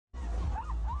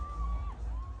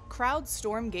Crowds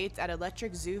stormed gates at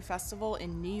Electric Zoo Festival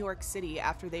in New York City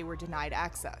after they were denied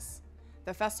access.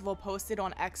 The festival posted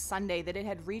on X Sunday that it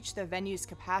had reached the venue's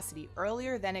capacity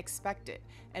earlier than expected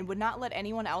and would not let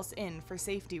anyone else in for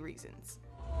safety reasons.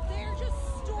 They're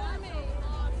just storming.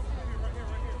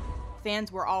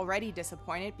 Fans were already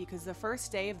disappointed because the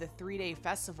first day of the 3-day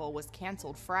festival was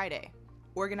canceled Friday.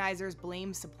 Organizers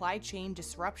blamed supply chain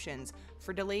disruptions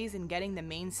for delays in getting the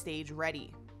main stage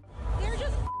ready. They're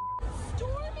just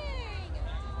storming.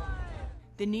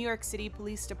 The New York City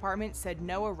Police Department said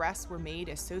no arrests were made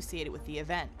associated with the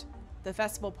event. The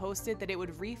festival posted that it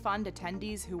would refund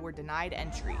attendees who were denied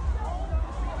entry.